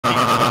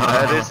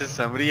to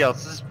somebody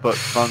else's book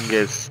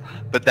fungus,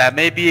 but that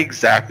may be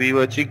exactly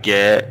what you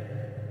get.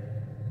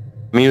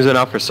 I've been using it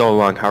out for so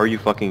long. How are you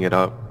fucking it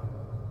up?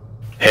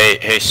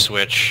 Hey,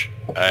 Switch.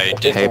 I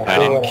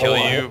didn't kill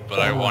you, but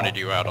I wanted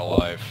you out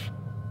alive.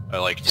 I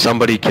liked you.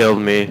 Somebody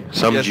killed me.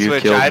 Some Yeah, Jew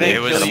Switch, killed I me.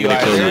 didn't kill you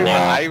Somebody killed either, me. but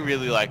I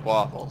really like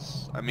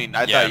waffles. I mean,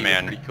 I thought you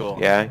were pretty cool.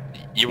 Yeah.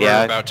 You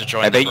were about to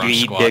join I the bet you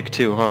eat squad. dick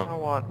too, huh? I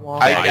want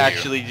waffles. I Yeah,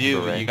 actually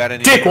do. Right. You got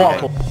any? Dick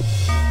waffle!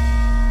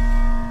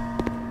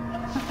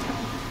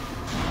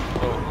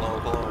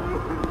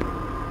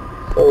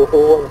 So who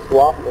wants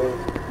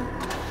waffles?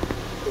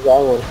 Cause I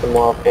want some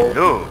waffles.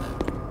 Hello.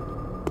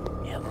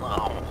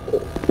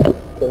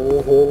 Can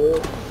you hear me?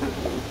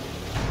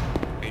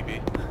 Maybe.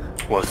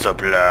 What's the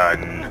plan?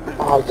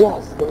 Oh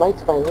yes, the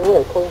mic's finally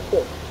work. Holy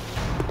shit.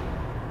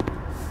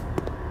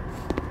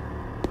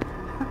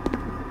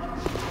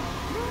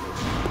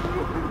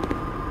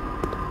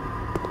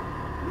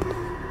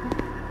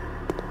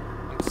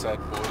 I'm sad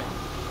boy.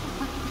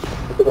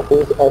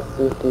 Who's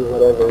SCP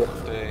whatever?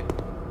 Hey.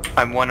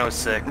 I'm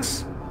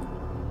 106.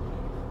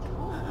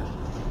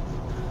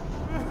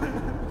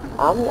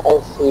 I'm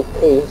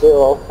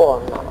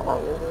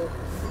SCP-096.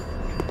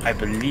 I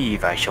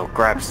believe I shall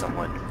grab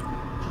someone.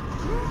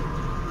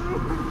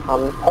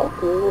 I'm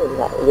helping you and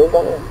now you're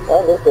gonna...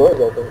 Oh, this door's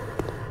open.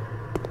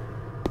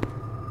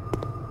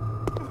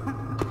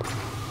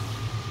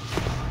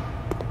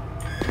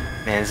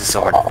 Man, this is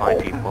so hard to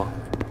find people.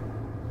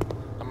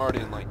 I'm already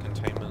in light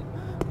containment.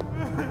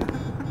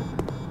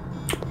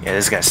 Yeah,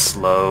 this guy's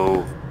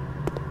slow.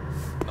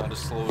 Not as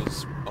slow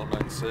as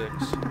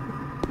 096.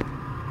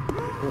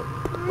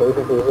 I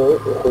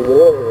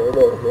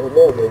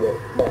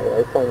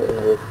find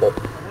English, but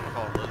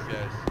Call those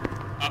guys.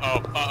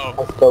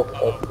 I spoke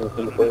SCP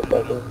for a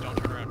second. Don't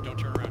turn around, don't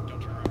turn around,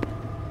 don't turn around.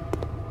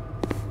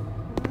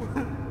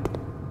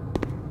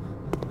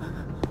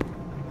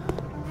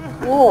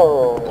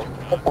 Whoa!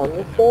 I found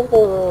the server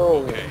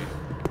room! Okay.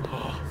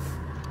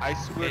 I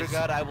swear to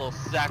God, I will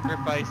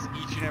sacrifice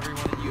each and every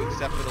one of you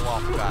except for the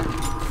waffle guy.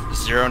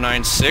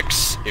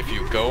 096, if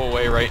you go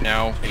away right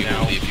now, we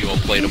will leave you a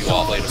plate of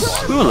waffles.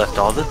 Who left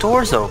all the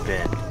doors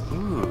open?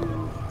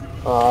 Ooh.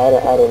 Oh,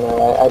 I don't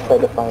know. I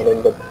tried to find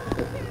him, but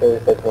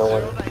there's like no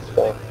one,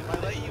 so... If I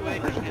let you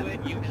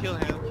in, you kill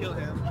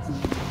him.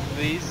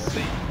 Please.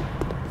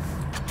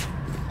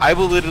 I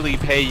will literally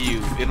pay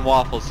you in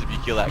waffles if you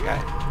kill that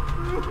guy.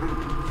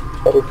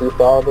 But if you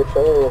follow the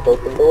trail of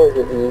open doors,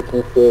 it leads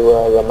you to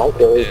the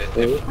micro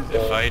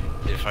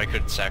If I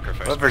could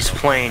sacrifice Whoever's myself,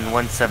 playing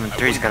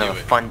 173 is gonna have a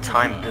do it. fun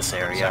time in this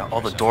area.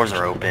 All the doors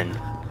are open.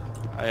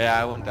 Yeah,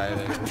 I won't die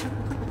there.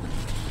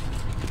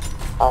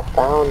 I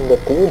found the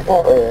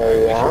D-board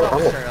area. I'm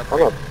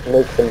gonna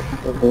make some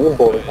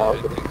D-boards out. I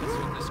think that's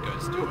what this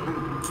guy's doing.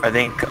 I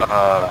think,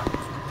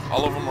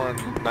 All of them are in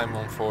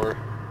 914.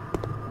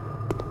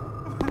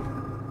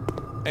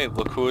 Hey,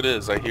 look who it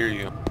is. I hear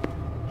you.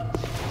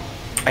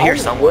 I hear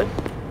someone.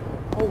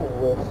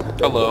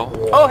 Hello.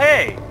 Oh,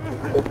 hey!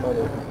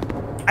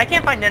 I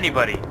can't find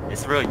anybody.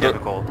 It's really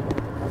difficult.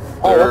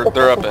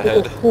 They're up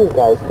ahead. You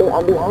guys,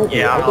 I'm behind you.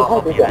 Yeah, I'm I'll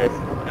help behind you you guys.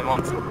 guys. I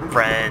want some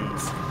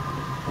friends.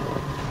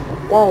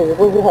 Guys,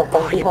 we're here.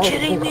 Are you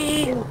kidding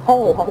me? Hey,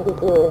 how you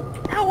doing?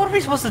 Now, what are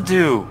we supposed to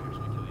do?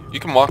 You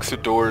can walk through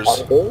doors.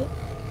 Oh,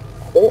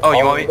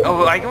 you want me?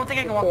 Oh, I don't think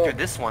I can walk through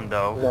this one,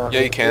 though. No,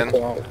 Yeah, you can.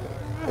 No,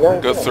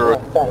 Go through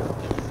it.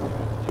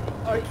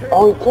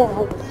 Oh, you can't.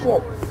 Holy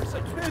shit.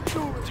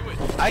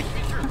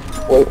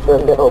 Wait for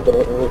him to open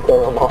it and you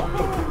kill them all.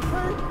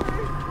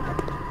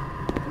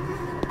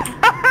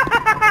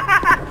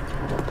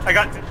 I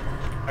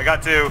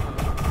got two.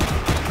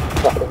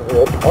 Fucking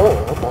weird.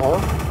 Oh, what the hell?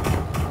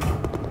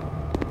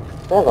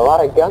 There's a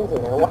lot of guns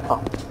in there.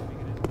 Wow.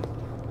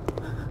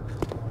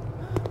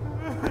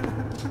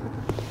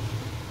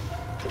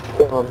 Just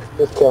kill him.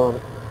 Just kill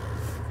him.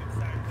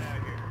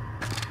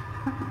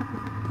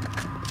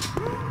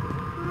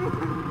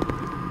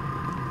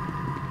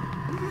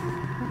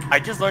 I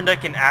just learned I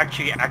can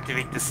actually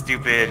activate the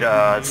stupid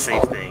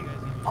save thing.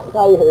 I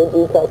heard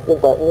you press the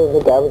button and the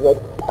guy was like,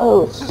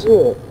 oh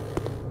shit.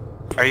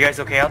 Are you guys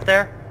okay out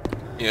there?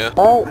 Yeah.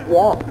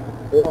 Yeah.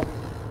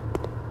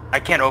 I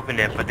can't open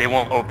it, but they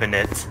won't open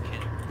it.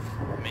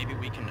 Maybe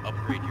we can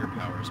upgrade your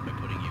powers by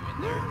putting you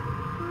in there.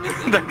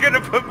 They're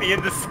gonna put me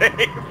in the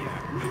save.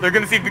 They're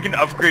gonna see if we can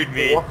upgrade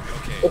me.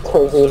 It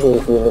turns you into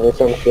a human or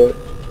some shit.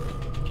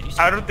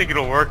 I don't think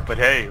it'll work, but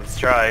hey, let's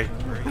try.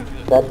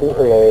 That'd be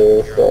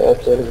hilarious, I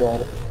swear to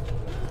God.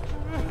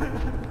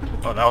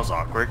 Oh, that was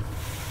awkward.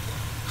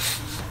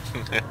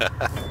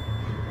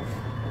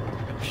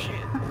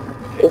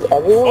 Is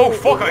everyone... Oh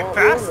fuck, I'm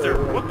faster!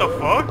 What the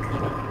fuck?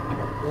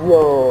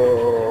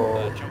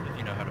 Yo... Jump if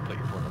you know how to put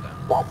your portal down.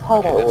 That's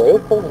how that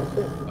works? Holy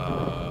shit.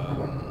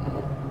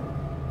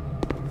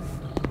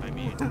 I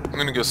mean... I'm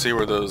gonna go see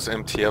where those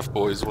MTF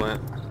boys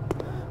went.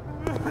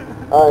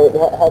 Alright,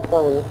 have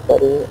fun,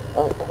 buddy.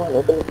 Oh, come on,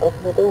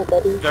 open the door,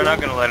 buddy. They're not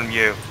gonna let him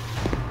you.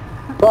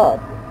 Bob.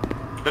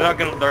 They're not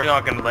gonna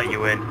let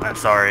you in. I'm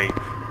sorry.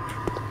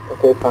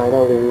 Okay, fine,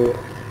 I'll leave.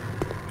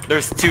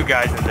 There's 2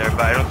 guys in there,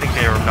 but I don't think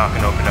they are not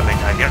gonna open up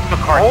anytime. You have to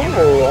put a card in.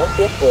 Oh, that's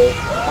this way.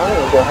 I'm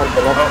gonna go hunt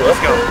the next Oh, let's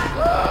go. way.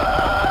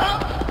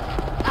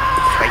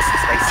 Spicy,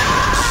 spicy.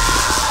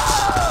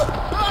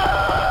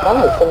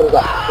 Sounds like somebody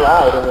got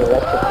fried in the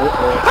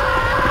electrocution.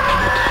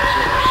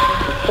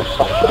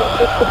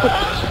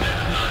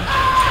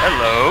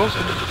 Hello.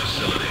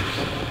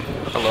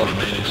 Hello.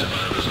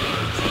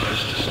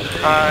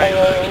 Hi.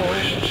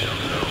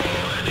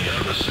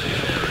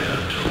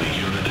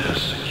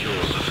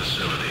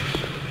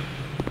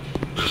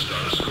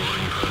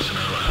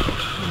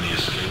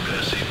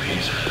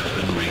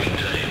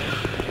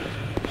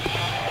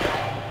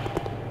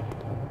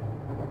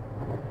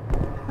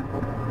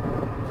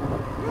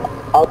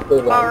 I'll stay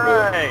down here.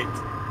 Alright.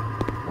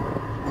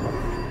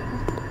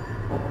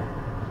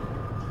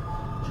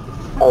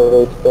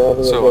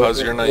 So how's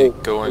your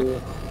night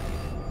going?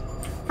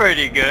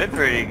 Pretty good,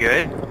 pretty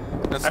good.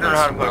 That's I don't know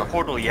how to put a nice.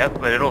 portal yet,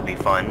 but it'll be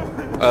fun.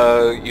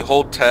 You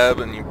hold tab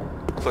and you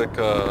click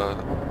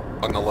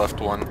on the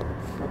left one,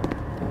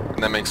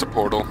 and that makes a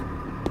portal.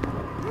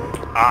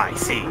 Ah, I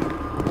see.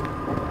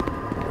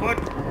 Look,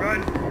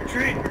 run,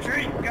 retreat,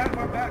 retreat. Got him,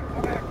 I'm back,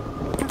 come back.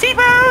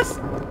 T-Pose!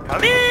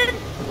 Come in!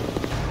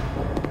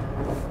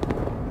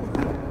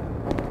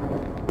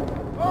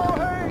 Oh,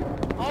 hey!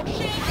 Oh,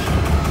 shit!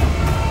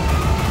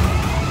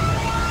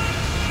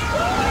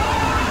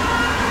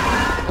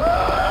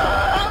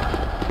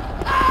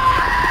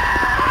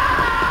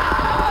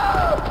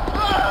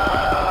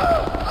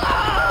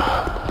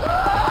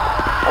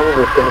 I'm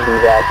just gonna be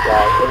that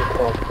guy and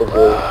cross the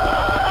gate.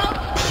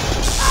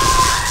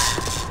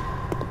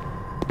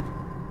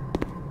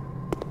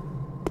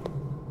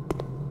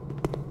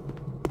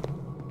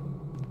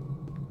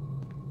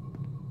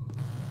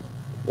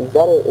 Is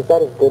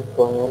that a good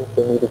plan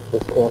for me to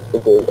just camp the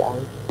gate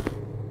down?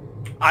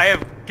 I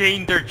have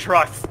gained their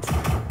trust.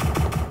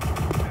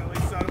 Silly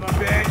son of a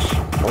bitch.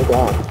 Oh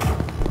god.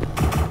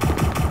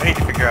 I need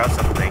to figure out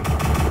something.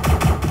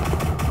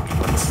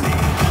 Let's see.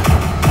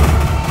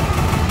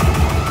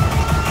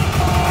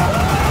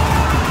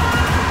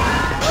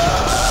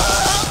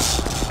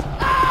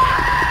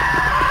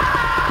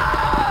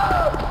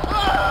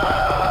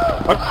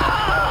 What?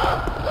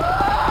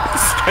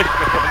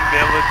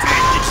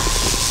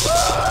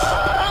 Humility.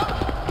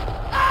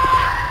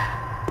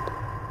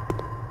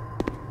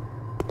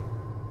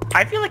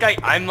 I feel like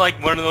I'm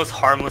like one of those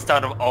harmless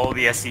out of all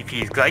the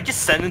SCPs, because I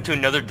just send them to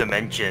another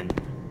dimension.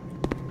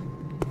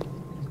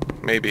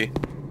 Maybe.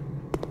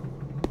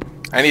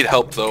 I need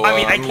help though. I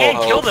mean, I I'm can't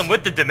low kill health. them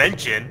with the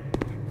dimension.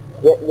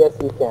 Yes,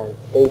 you can.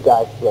 They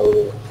die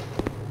slowly.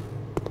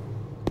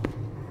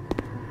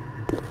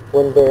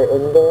 When they're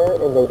in there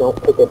and they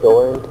don't pick a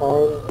door in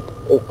time,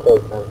 it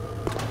kills them.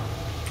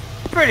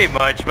 Pretty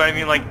much, but I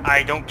mean, like,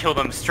 I don't kill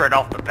them straight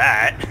off the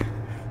bat.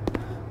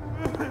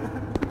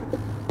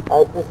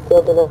 I just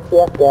killed an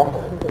FCF guy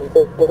and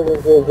just turned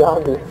into a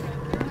zombie.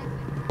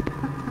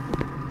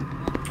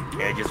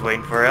 Yeah, just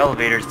waiting for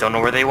elevators, don't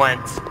know where they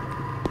went.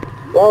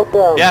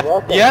 Welcome, Yeah,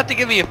 welcome. you have to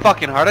give me a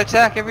fucking heart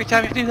attack every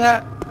time you do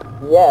that?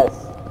 Yes.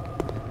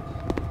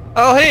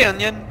 Oh, hey,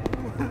 Onion.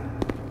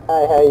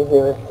 Hi, how you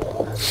doing?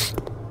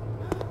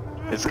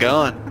 It's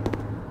going.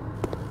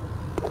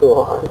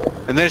 Cool.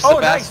 And there's Oh,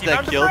 the nice, bastard you that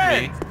found a killed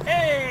friend.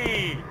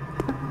 Hey! me.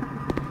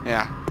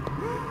 Yeah.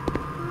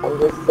 I'm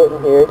just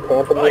sitting here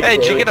camping the Hey,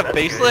 did you gate. get a That's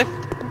good.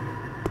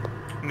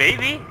 facelift?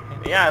 Maybe?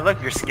 Yeah, I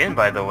love your skin,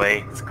 by the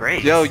way. It's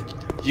great. Yo,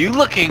 you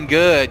looking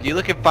good. You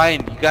looking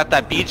fine. You got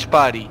that beach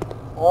body.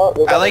 Oh,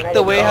 we got I like the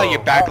another way how guy.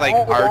 your back Oh, like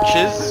hey,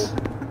 arches. guys.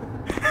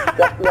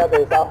 Just the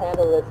others. I'll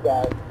handle this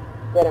guy.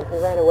 Get him. He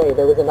ran away.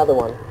 There was another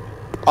one.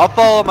 I'll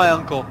follow my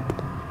uncle.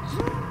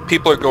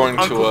 People are going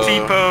Uncle to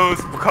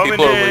T-Pose, coming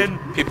in.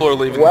 people are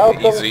leaving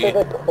Welcome easy. to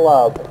the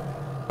club.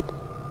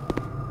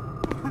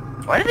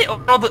 Why did they?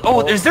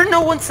 Oh, is there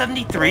no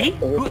 173?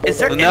 Is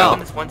there No. anyone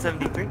that's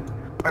 173?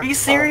 Are you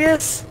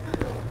serious?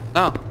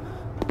 No.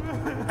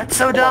 That's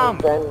so Come on, dumb.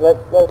 friend. Let's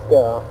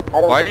go.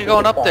 I don't Why are think you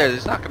going we up can there? stop.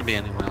 There's not gonna be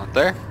anyone out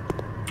there.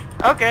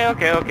 Okay,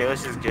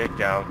 let's just get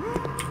down.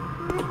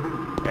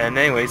 And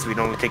anyways, we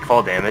don't take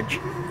fall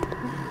damage.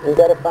 You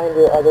gotta find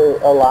your other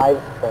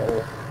alive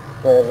friends,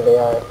 wherever they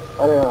are.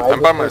 I don't know. I I'm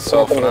just by keep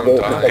myself camping and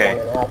the I'm gate because dying.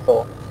 I'm an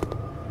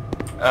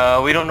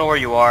asshole. We don't know where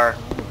you are.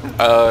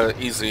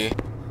 Easy.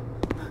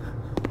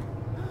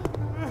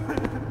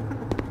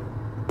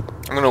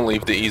 I'm gonna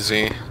leave the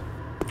easy.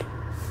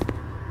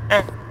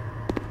 Eh.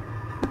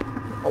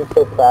 I'm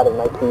so proud of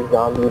my two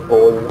zombie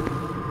boys.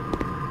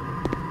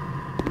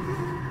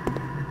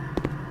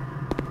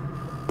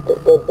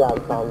 Good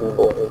job, zombie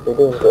boys. You're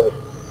doing good.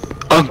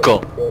 Uncle.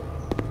 Good.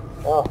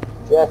 Oh,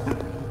 yes.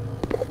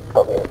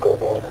 Come here, good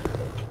boy.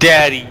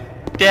 Daddy.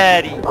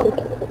 Daddy.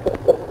 Okay.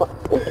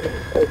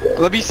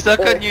 Let me suck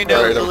on your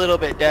nose a little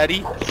bit,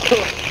 Daddy.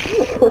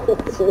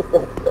 Jesus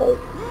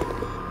Christ.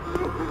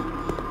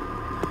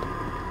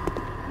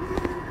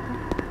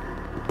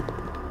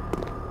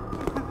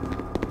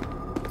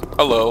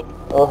 Hello.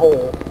 Oh,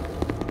 hey.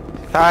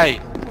 Hi.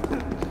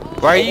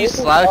 Why are you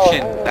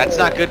slouching? That's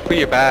not good for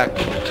your back.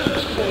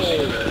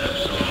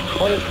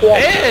 Hey.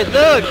 Hey,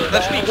 look!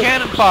 Let's be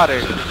cannon fodder!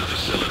 Go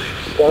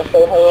say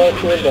hello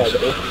to your brother.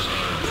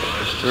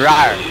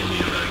 Rawr!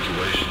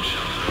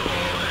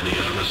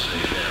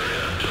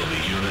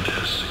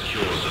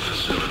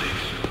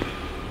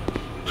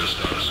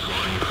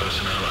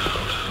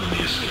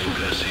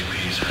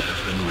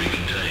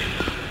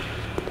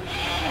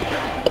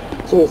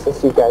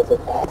 Jesus, you guys are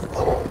fast.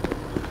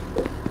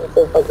 That's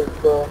so fucking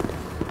slow.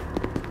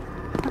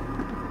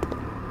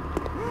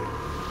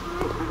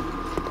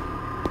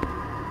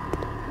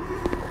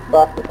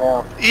 Fucking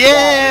hell.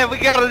 Yeah, we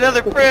got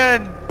another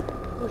friend! I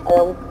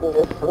almost did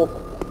this.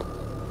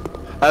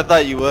 I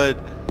thought you would.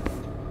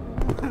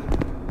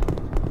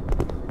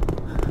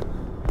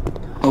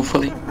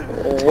 Hopefully.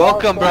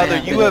 Welcome, brother.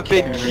 have You been have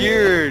been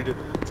cured. cured.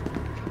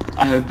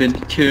 I have been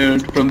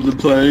cured from the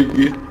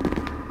plague.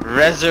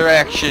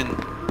 Resurrection.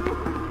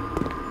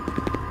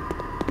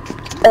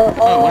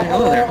 Oh, why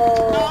hello there.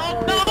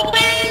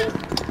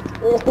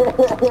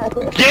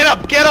 Get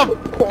him! Get him!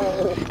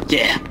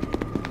 Yeah.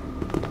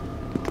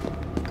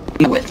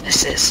 No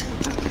witnesses.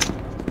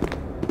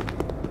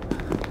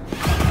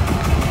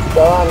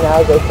 Go on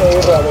now, go kill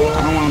your brother. I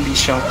don't want to be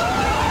shot.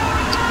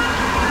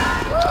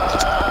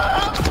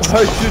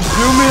 Why'd you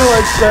do me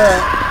like that?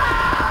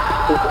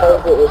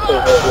 Because it was a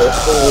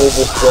you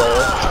destroy.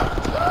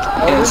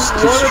 Yes,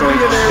 destroy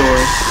the door.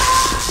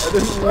 I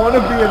didn't want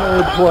to be an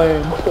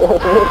airplane.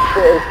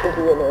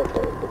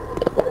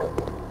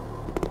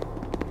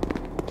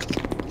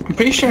 I'm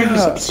pretty sure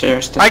he's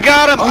upstairs. Though. I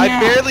got him! Oh, I yeah.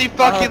 barely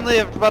fucking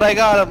lived, but I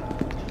got him.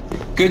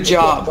 Good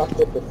job. I The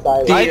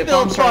feel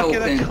bombs are fucking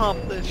open.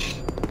 accomplished.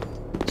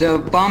 The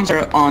bombs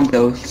are on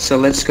though, so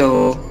let's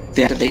go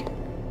deactivate.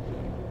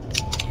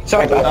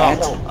 Sorry about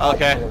that.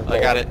 Okay, I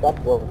got it.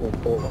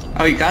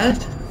 Oh, you got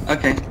it?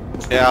 Okay.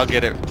 Yeah, I'll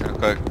get it real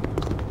quick.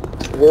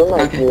 You're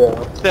my Okay. hero.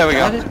 There we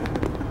Got go. it?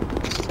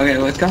 Okay,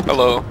 let's go.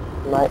 Hello.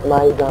 My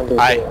zombie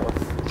Hi. hero.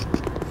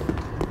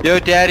 Yo,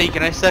 Daddy,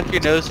 can I suck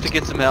your nose to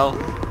get some health?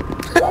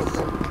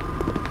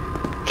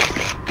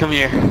 Come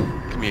here.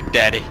 Come here,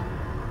 Daddy.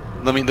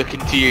 Let me look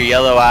into your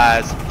yellow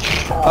eyes.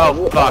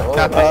 Oh, fuck.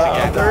 Not this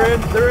again.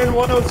 They're in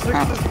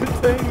 106's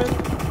containment.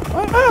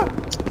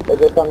 They're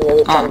just on the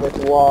other side of this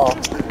wall.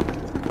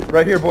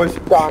 Right here, boys.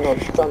 Donald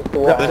Trump's the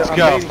wall. Let's I'm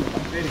go. baiting,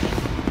 I'm baiting.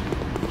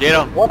 Get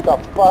him. What the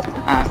fuck?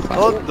 Ah, fuck.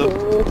 What the...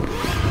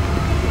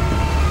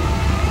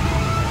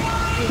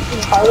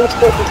 How are we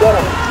supposed to get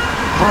him?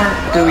 How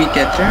do we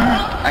get there?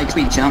 I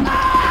we jump. I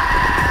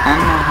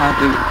don't know how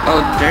to...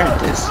 Oh, there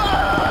it is.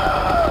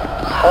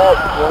 Oh,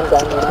 one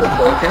guy made a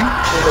mistake. Okay.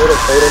 He made a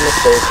fatal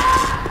mistake.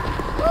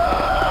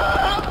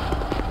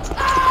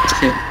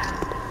 Shit.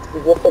 He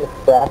just did a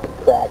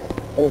crack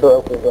and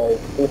broke his leg.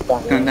 He's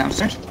fine. Going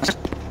downstairs.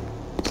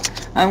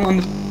 I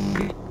want to...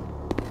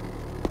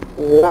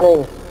 He's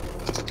running.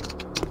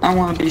 I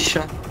want to be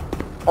shot.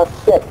 Oh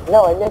shit.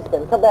 No, I missed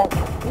him. Come back.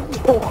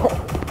 Come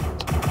back.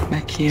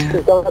 Back here.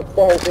 He's going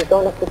upstairs. He's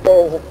going up the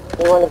stairs.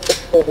 He's going up the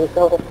stairs. He's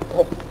going up the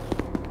stairs.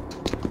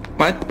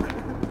 What?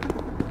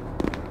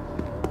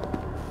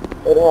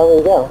 Where the hell did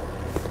he go?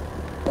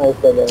 Oh, he's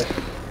still there.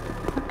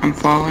 I'm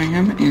following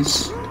him.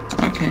 Is...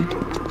 Okay.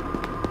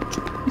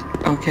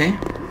 Okay.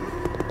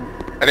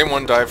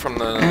 Anyone die from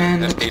the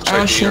And... HIV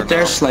Oh or shit, no?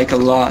 there's like a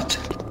lot.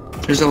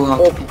 There's a lot.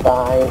 It's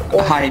fine.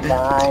 It's Hide.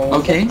 fine.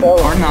 Okay, It's so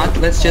or not.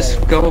 Let's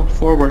just go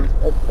forward.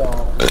 It's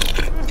fine.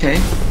 Okay.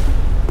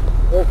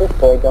 Where's this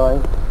boy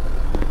going?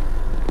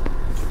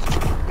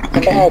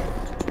 Come Okay. back.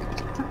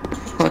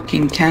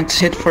 Fucking can't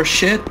hit for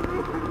shit.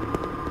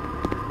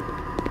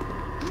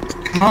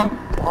 Come on.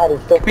 God,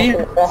 he's so Come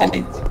here. fucking fast.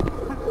 He's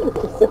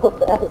so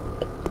fast.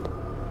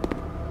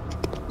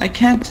 I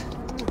can't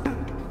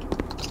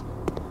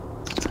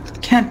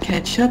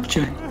catch up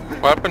to it.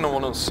 What happened to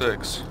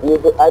 106?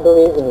 I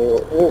believe in you.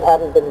 You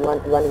haven't been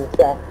running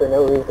fast for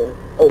no reason.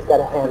 Oh, he's got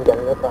a handgun.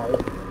 You're fine.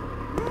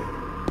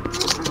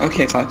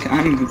 Okay, fuck.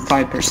 I'm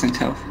 5%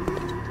 health.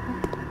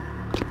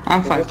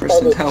 I'm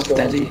 5% health,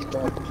 Daddy.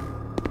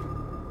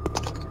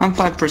 I'm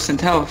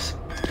 5% health.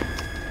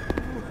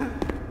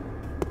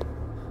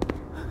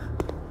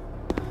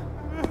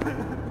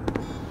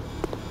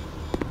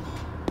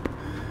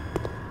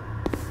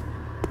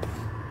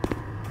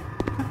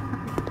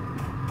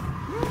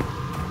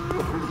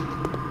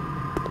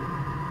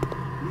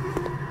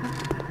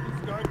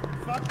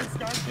 Fuck this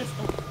guy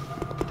pistol.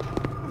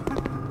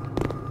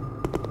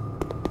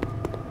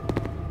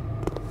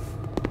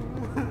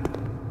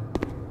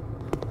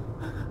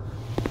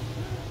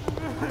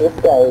 This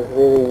guy is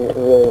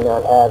really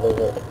not having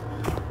it.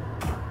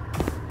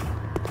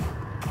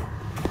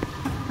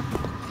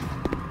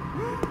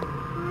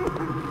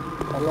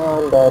 Come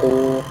on,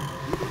 buddy.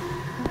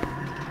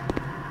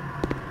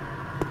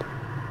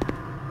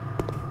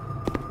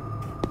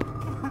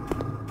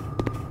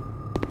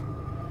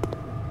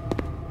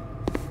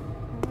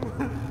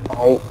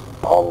 I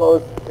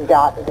almost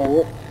got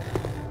him.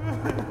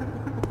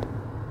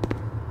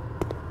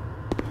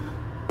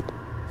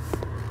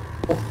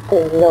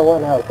 There's no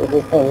one else. It's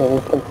just him and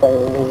he's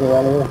complaining, he's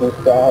running,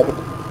 he's sad.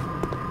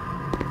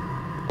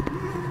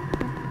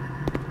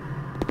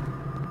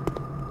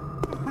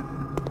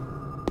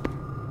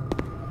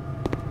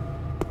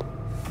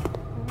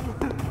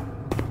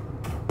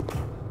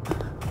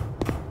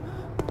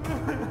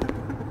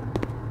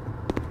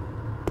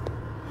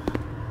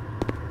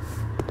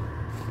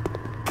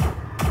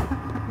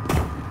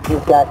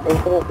 got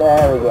infinite,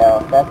 there we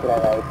go. That's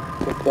what I like.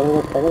 Just getting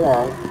it turned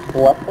around.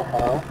 What the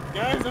hell?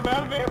 Guys, I'm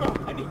out of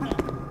ammo. I need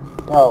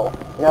ammo. No,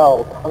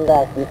 no, come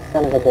back, you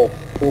son of a bitch,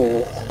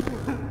 please.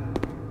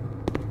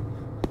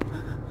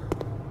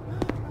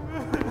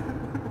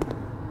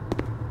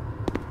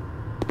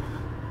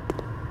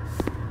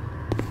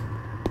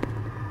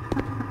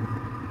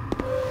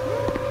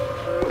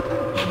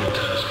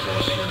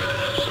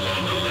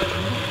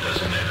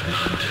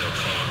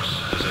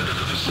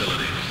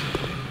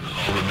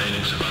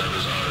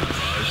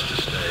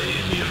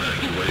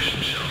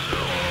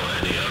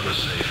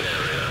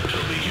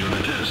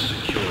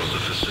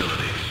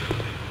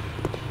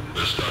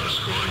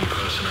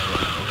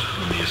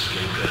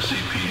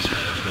 SCPs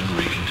have been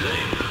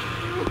recontained.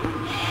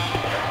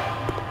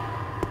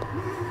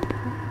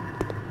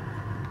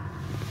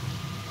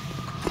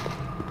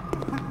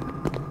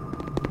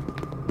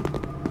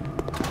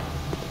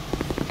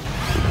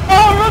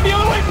 Oh, run the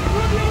other way!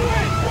 Run the other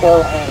way!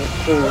 Kill him,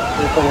 please.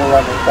 He's an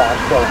 11 shot.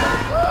 Kill him.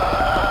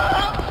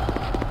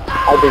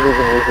 I believe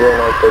in you,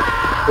 096.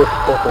 Just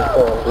fucking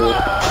kill him, dude.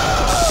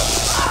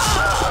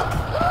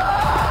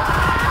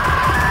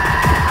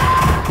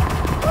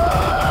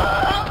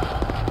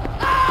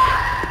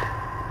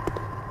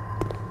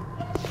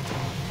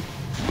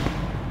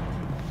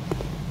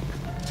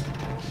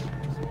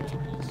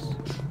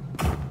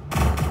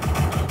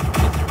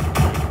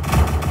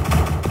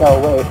 No,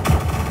 wait.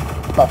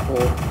 Fuck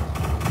me.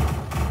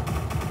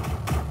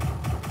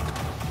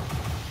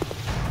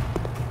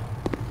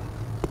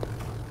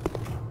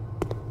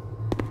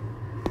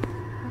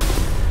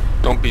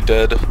 Don't be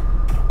dead.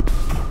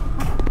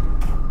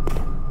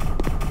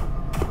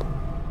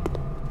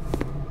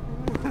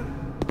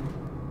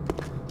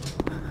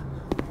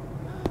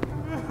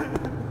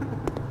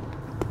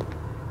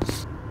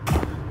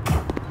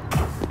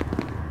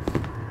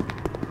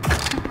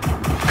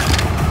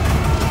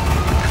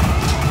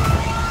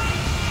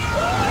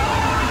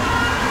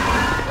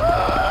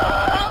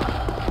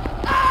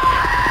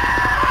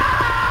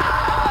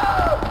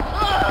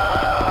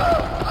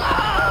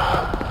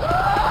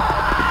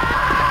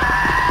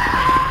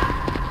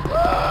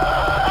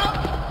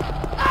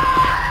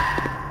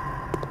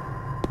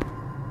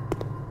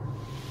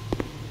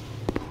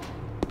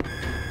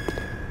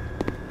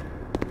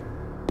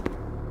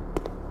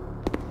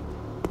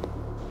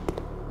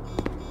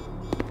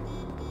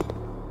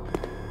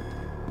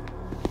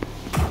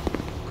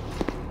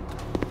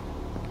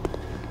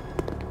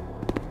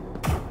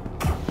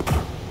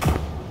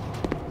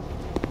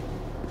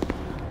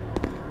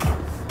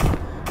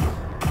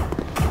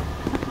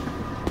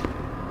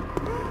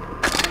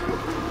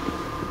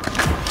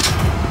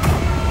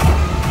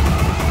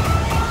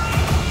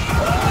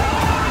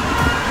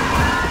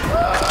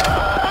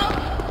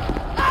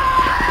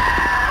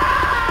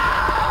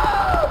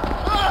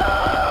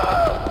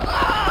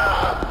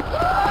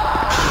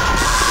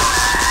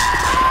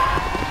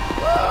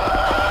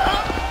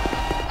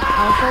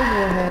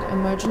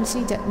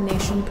 Emergency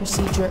detonation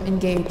procedure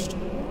engaged.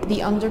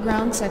 The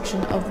underground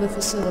section of the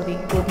facility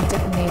will be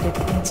detonated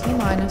in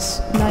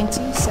T-minus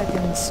 90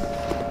 seconds.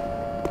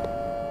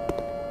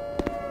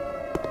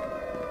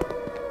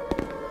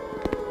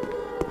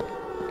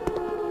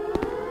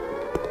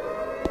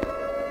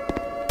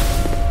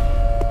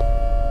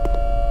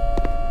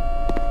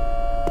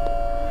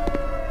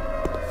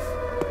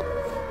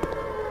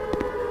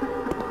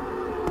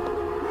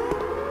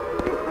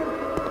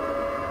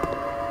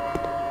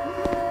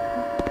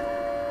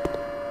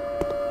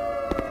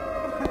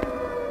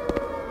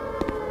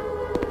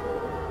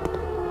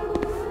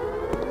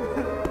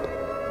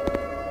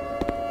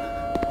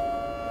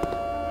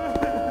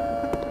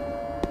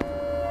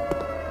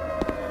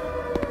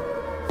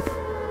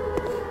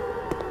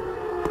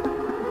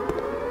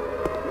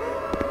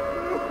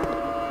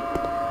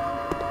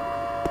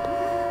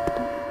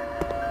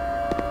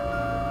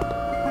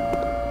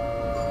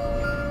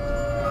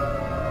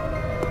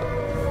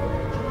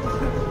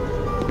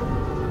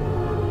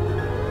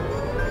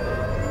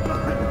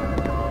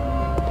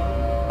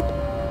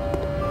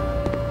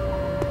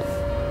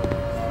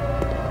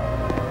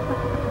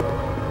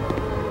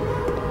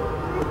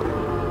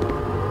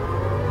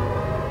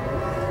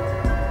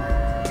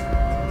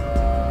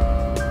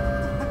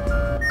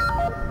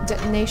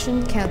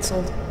 Detonation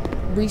cancelled.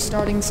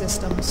 Restarting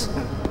systems.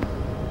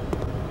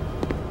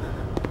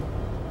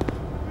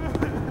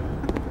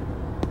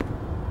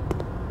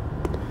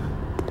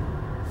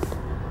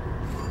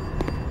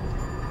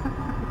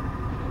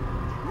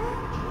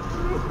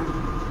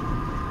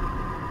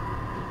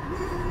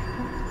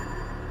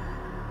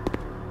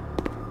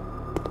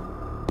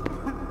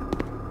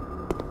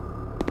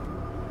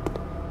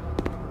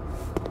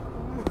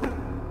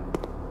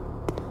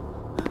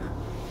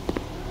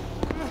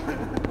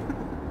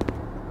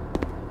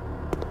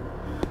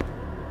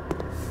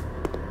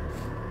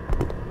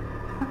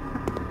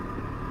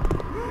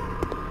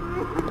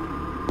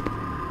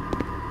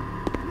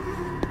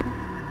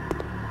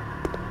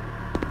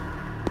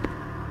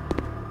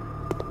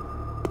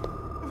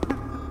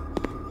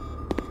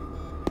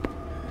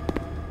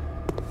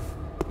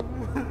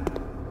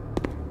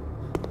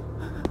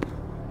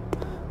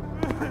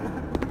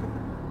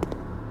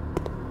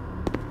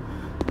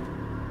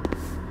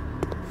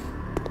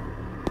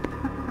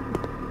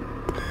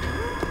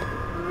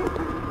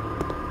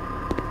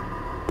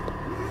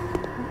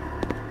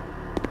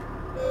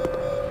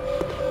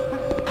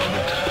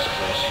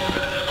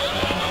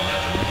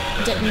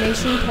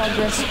 Detonation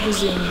progress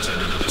resumed.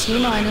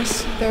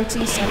 T-minus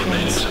 30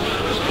 seconds.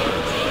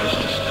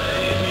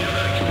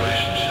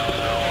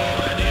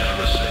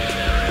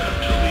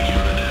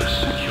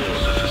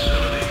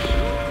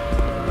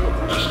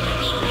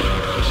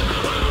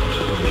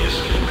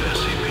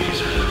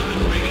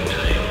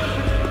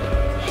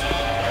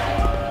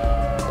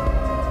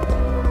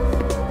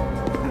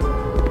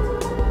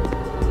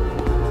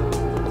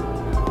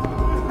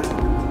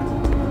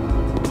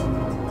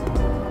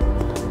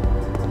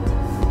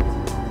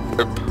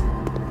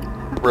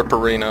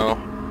 Ripperino.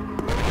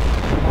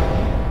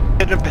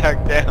 Hit him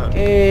back down.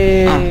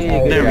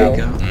 There we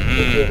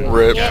go.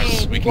 Rip.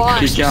 Yes, we can Good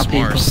catch job, some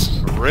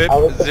Mars. Rip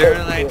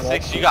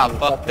 096, you got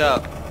fucked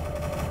up.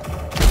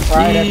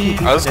 Right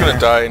at I was gonna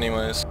die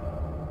anyways.